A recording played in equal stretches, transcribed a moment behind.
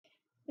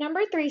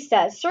Number 3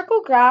 says,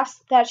 circle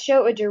graphs that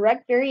show a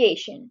direct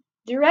variation.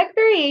 Direct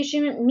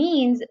variation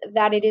means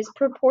that it is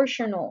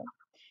proportional.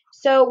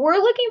 So we're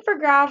looking for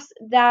graphs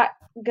that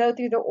go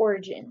through the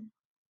origin.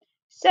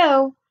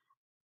 So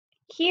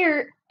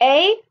here,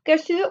 A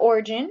goes through the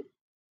origin,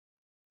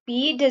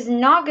 B does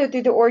not go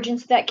through the origin,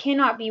 so that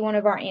cannot be one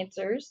of our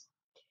answers.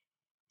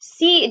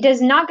 C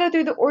does not go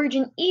through the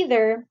origin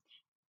either.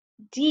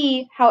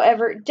 D,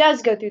 however,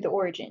 does go through the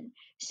origin.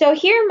 So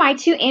here my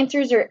two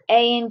answers are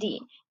A and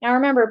D. Now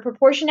remember,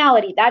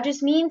 proportionality, that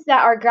just means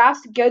that our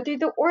graphs go through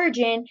the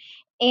origin,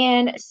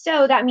 and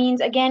so that means,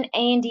 again,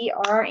 A and D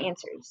are our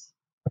answers.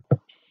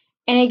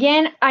 And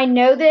again, I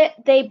know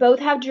that they both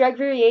have direct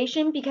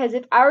variation because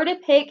if I were to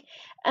pick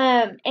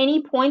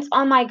any points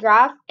on my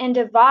graph and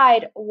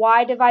divide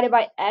y divided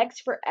by x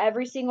for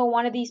every single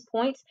one of these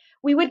points,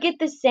 we would get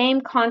the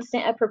same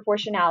constant of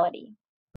proportionality.